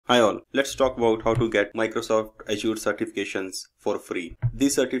Hi all, let's talk about how to get Microsoft Azure certifications for free.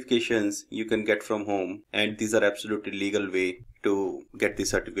 These certifications you can get from home, and these are absolutely legal way to get the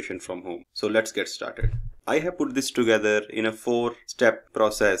certification from home. So let's get started. I have put this together in a 4-step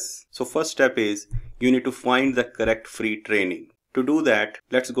process. So first step is you need to find the correct free training. To do that,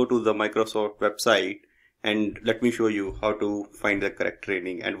 let's go to the Microsoft website and let me show you how to find the correct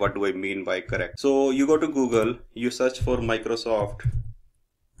training and what do I mean by correct. So you go to Google, you search for Microsoft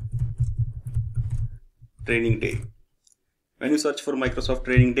Training Day. When you search for Microsoft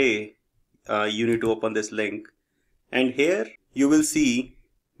Training Day, you need to open this link, and here you will see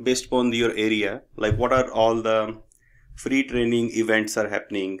based upon your area, like what are all the free training events are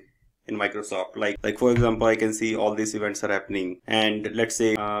happening in Microsoft. Like for example, I can see all these events are happening, and let's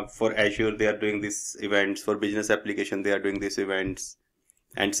say for Azure they are doing these events, for business application they are doing these events,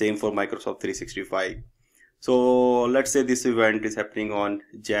 and same for Microsoft 365. So let's say this event is happening on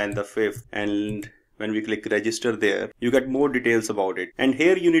Jan the 5th, and when we click register there, you get more details about it. And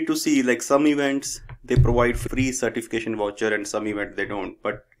here you need to see, like, some events they provide free certification voucher and some event they don't,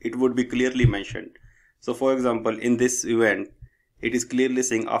 but it would be clearly mentioned. So for example, in this event, it is clearly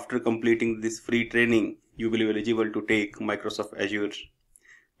saying after completing this free training, you will be eligible to take Microsoft Azure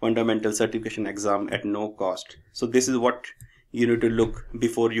fundamental certification exam at no cost. So this is what you need to look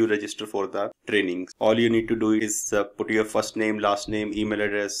before you register for the trainings. All you need to do is put your first name, last name, email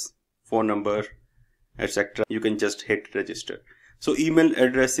address, phone number, etc. You can just hit register. So email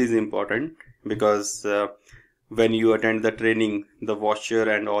address is important because when you attend the training, the voucher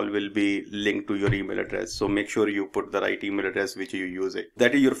and all will be linked to your email address. So make sure you put the right email address which you use it.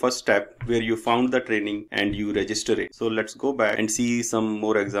 That is your first step where you found the training and you register it. So let's go back and see some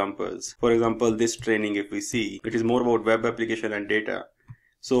more examples. For example, this training, if we see, it is more about web application and data.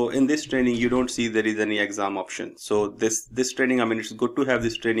 So in this training, you don't see there is any exam option. So this training, I mean, it's good to have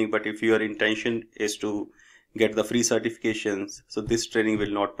this training, but if your intention is to get the free certifications, so this training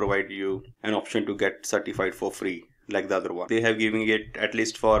will not provide you an option to get certified for free like the other one. They have given it at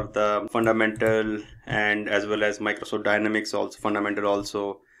least for the fundamental and as well as Microsoft Dynamics also fundamental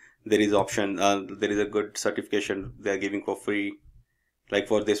also. There is option, there is a good certification they are giving for free. Like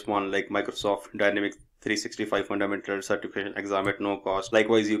for this one, like Microsoft Dynamics 365 fundamental certification exam at no cost.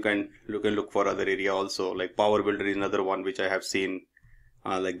 Likewise, you can look for other area also, like Power Builder is another one which I have seen,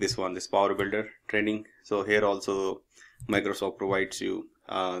 like this one, this Power Builder training. So here also Microsoft provides you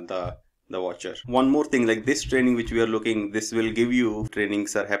the voucher. One more thing, like this training which we are looking, this will give you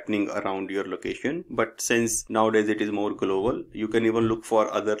trainings are happening around your location, but since nowadays it is more global, you can even look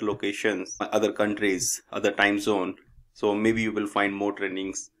for other locations, other countries, other time zone. So maybe you will find more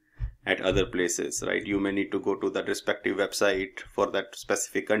trainings at other places, right? You may need to go to that respective website for that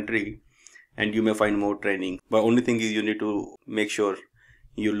specific country and you may find more training. But only thing is you need to make sure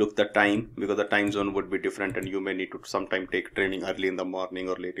you look the time, because the time zone would be different and you may need to sometime take training early in the morning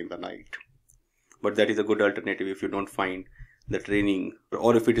or late in the night. But that is a good alternative if you don't find the training,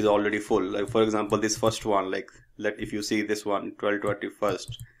 or if it is already full. Like for example, this first one, like if you see this one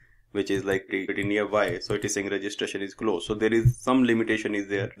 12/21st, which is like pretty nearby, so it is saying registration is closed. So there is some limitation is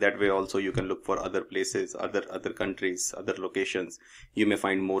there. That way also you can look for other places, other countries, other locations. You may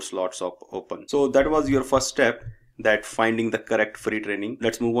find more slots open. So that was your first step, that finding the correct free training.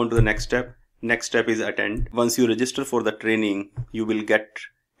 Let's move on to the next step. Next step is attend. Once you register for the training, you will get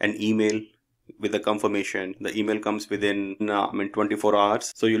an email with the confirmation. The email comes within 24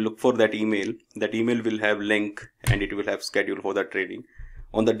 hours. So you look for that email. That email will have link and it will have schedule for the training.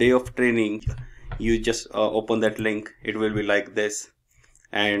 On the day of training, you just open that link. It will be like this,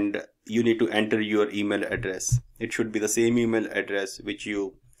 and you need to enter your email address. It should be the same email address which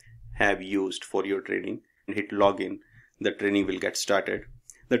you have used for your training, and hit login. The training will get started.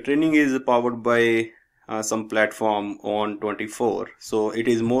 The training is powered by some platform on 24. So it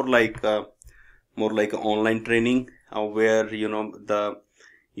is more like an online training where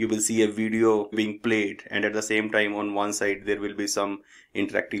you will see a video being played, and at the same time on one side there will be some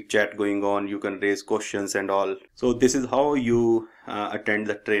interactive chat going on. You can raise questions and all. So this is how you attend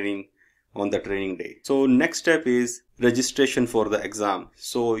the training on the training day. So next step is registration for the exam.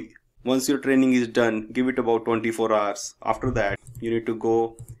 So once your training is done, give it about 24 hours. After that, you need to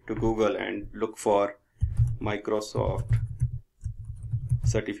go to Google and look for Microsoft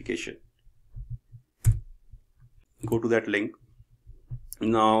certification. Go to that link.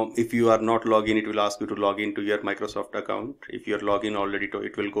 Now, if you are not logged in, it will ask you to log into your Microsoft account. If you are logged in already,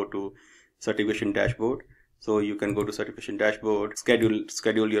 it will go to certification dashboard. So you can go to certification dashboard,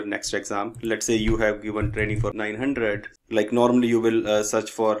 schedule your next exam. Let's say you have given training for 900. Like normally you will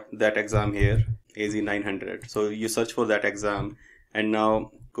search for that exam here, AZ 900. So you search for that exam, and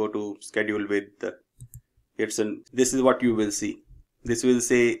now go to schedule with this is what you will see. This will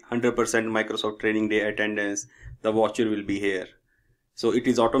say 100% Microsoft Training Day attendance. The voucher will be here. So it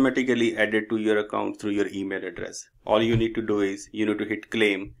is automatically added to your account through your email address. All you need to do is you need to hit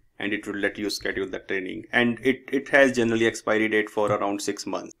claim, and it will let you schedule the training. And it has generally expiry date for around 6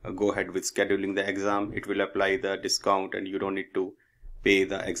 months. Go ahead with scheduling the exam. It will apply the discount and you don't need to pay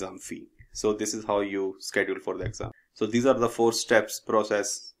the exam fee. So this is how you schedule for the exam. So these are the 4 steps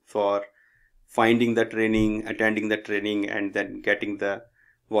process for finding the training, attending the training, and then getting the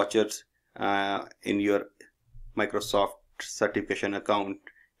vouchers in your Microsoft certification account,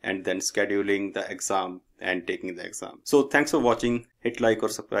 and then scheduling the exam and taking the exam. So thanks for watching. Hit like or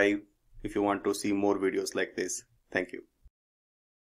subscribe if you want to see more videos like this. Thank you.